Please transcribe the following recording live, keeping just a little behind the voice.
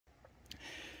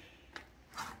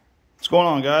going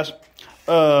on, guys?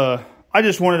 I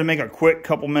just wanted to make a quick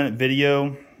couple-minute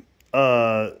video.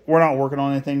 We're not working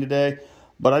on anything today,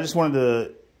 but I just wanted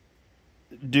to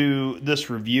do this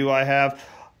review I have.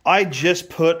 I just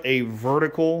put a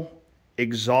vertical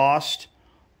exhaust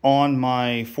on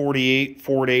my 48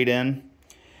 Ford 8N,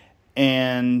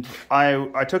 and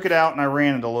I took it out and I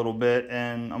ran it a little bit,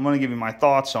 and I'm going to give you my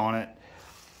thoughts on it.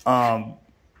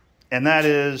 And that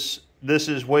is, this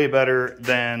is way better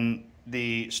than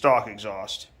the stock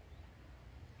exhaust.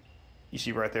 You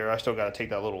see right there, I still got to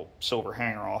take that little silver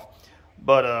hanger off.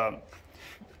 But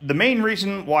the main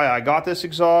reason why I got this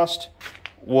exhaust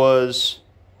was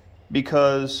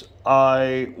because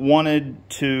I wanted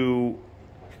to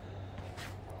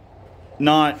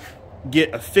not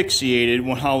get asphyxiated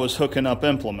when I was hooking up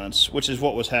implements, which is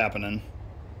what was happening.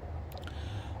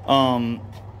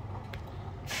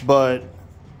 But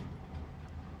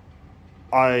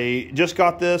I just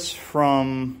got this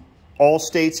from All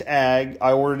States Ag.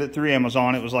 I ordered it through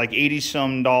Amazon. It was like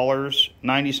 $80-some,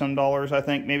 $90-some, I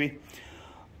think, maybe.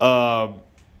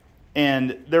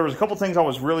 And there was a couple things I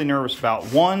was really nervous about.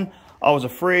 One, I was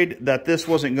afraid that this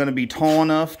wasn't going to be tall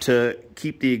enough to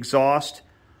keep the exhaust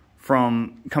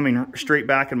from coming straight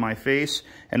back in my face.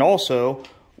 And also,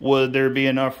 would there be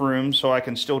enough room so I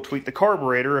can still tweak the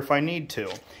carburetor if I need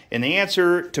to? And the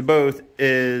answer to both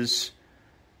is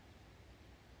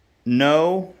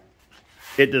no.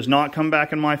 It does not come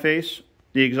back in my face,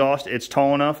 the exhaust. It's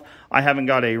tall enough. I haven't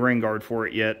got a rain guard for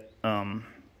it yet.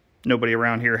 Nobody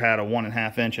around here had a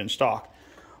 1.5 inch in stock.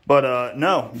 But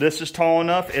no, this is tall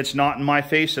enough. It's not in my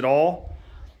face at all.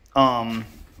 And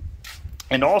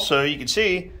also, you can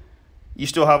see, you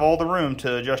still have all the room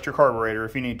to adjust your carburetor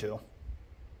if you need to,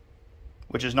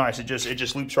 which is nice. It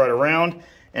just loops right around,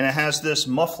 and it has this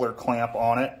muffler clamp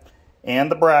on it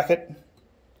and the bracket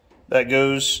that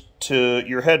goes to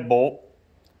your head bolt.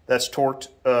 That's torqued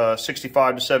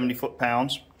 65 to 70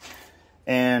 foot-pounds,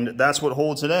 and that's what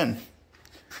holds it in.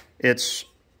 It's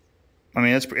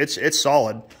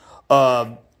solid.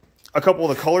 A couple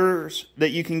of the colors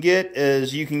that you can get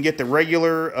is you can get the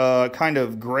regular kind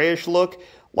of grayish look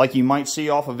like you might see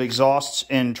off of exhausts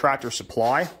in Tractor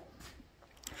Supply.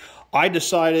 I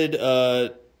decided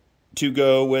to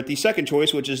go with the second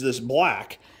choice, which is this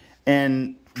black.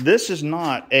 And this is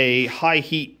not a high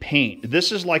heat paint.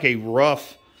 This is like a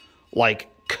rough, like,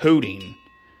 coating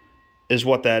is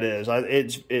what that is.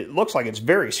 It looks like it's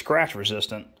very scratch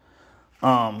resistant.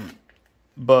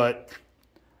 But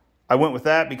I went with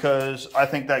that because I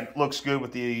think that looks good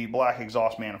with the black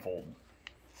exhaust manifold.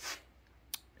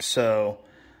 So,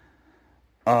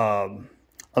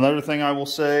 another thing I will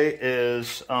say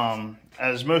is,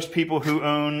 as most people who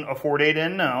own a Ford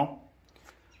 8N know,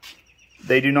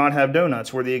 they do not have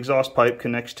donuts where the exhaust pipe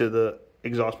connects to the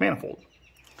exhaust manifold.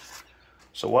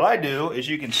 So what I do, as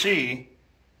you can see,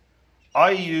 I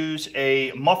use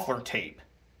a muffler tape.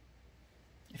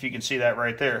 If you can see that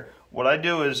right there. What I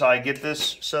do is I get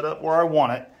this set up where I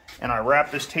want it, and I wrap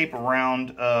this tape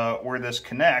around where this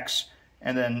connects,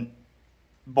 and then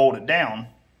bolt it down.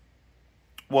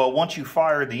 Well, once you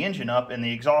fire the engine up and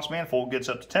the exhaust manifold gets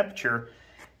up to temperature,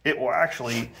 it will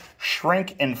actually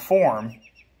shrink and form.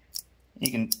 You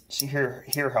can see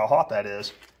here how hot that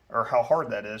is, or how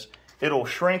hard that is. It'll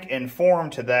shrink and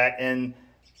form to that, and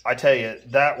I tell you,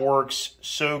 that works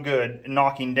so good,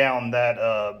 knocking down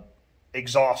that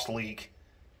exhaust leak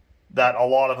that a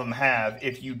lot of them have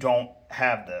if you don't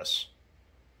have this.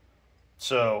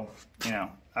 So, you know,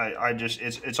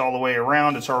 it's all the way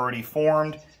around. It's already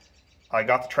formed. I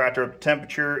got the tractor up to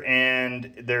temperature,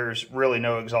 and there's really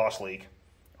no exhaust leak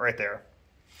right there.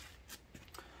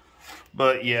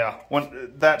 But yeah,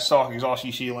 when that stock exhaust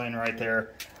you see laying right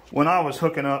there, when I was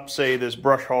hooking up, say, this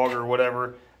brush hog or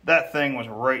whatever, that thing was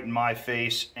right in my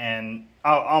face, and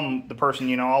I'm the person,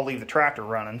 you know, I'll leave the tractor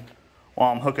running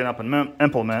while I'm hooking up an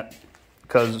implement,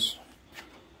 because,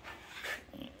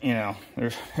 you know,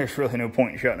 there's really no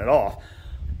point in shutting it off.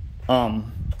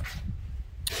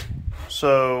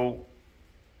 So,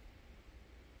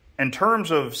 in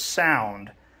terms of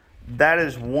sound, that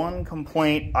is one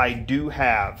complaint I do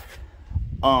have.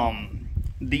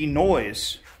 The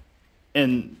noise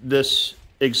in this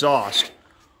exhaust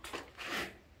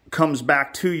comes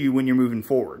back to you when you're moving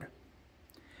forward.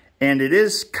 And it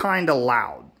is kind of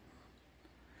loud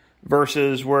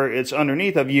versus where it's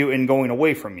underneath of you and going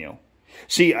away from you.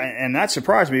 See, and that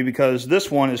surprised me because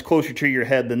this one is closer to your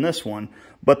head than this one,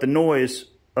 but the noise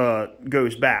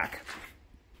goes back.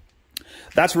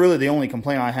 That's really the only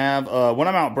complaint I have. When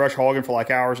I'm out brush hogging for like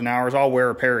hours and hours, I'll wear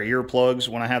a pair of earplugs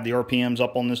when I have the RPMs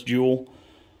up on this Jewel.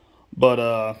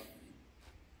 But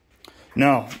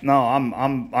no,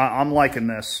 I'm liking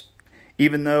this.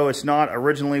 even though it's not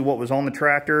originally what was on the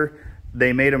tractor,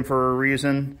 they made them for a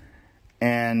reason,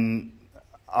 and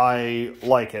I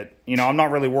like it. You know, I'm not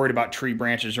really worried about tree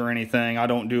branches or anything. I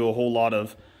don't do a whole lot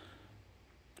of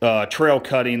trail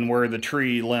cutting where the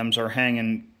tree limbs are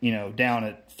hanging, you know, down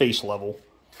at face level.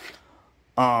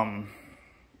 Like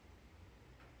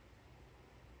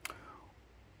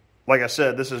I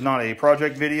said, this is not a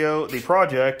project video. The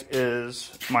project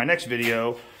is my next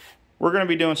video. We're going to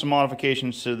be doing some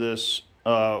modifications to this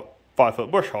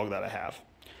 5-foot bush hog that I have.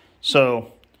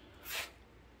 So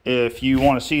if you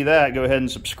want to see that, go ahead and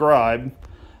subscribe,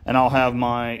 and I'll have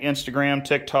my Instagram,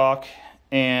 TikTok,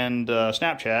 and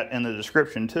Snapchat in the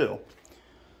description too.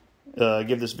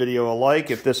 Give this video a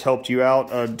like if this helped you out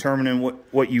determining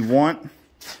what you want.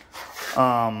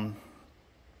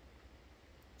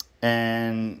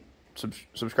 And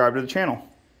subscribe to the channel.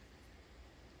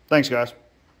 Thanks, guys.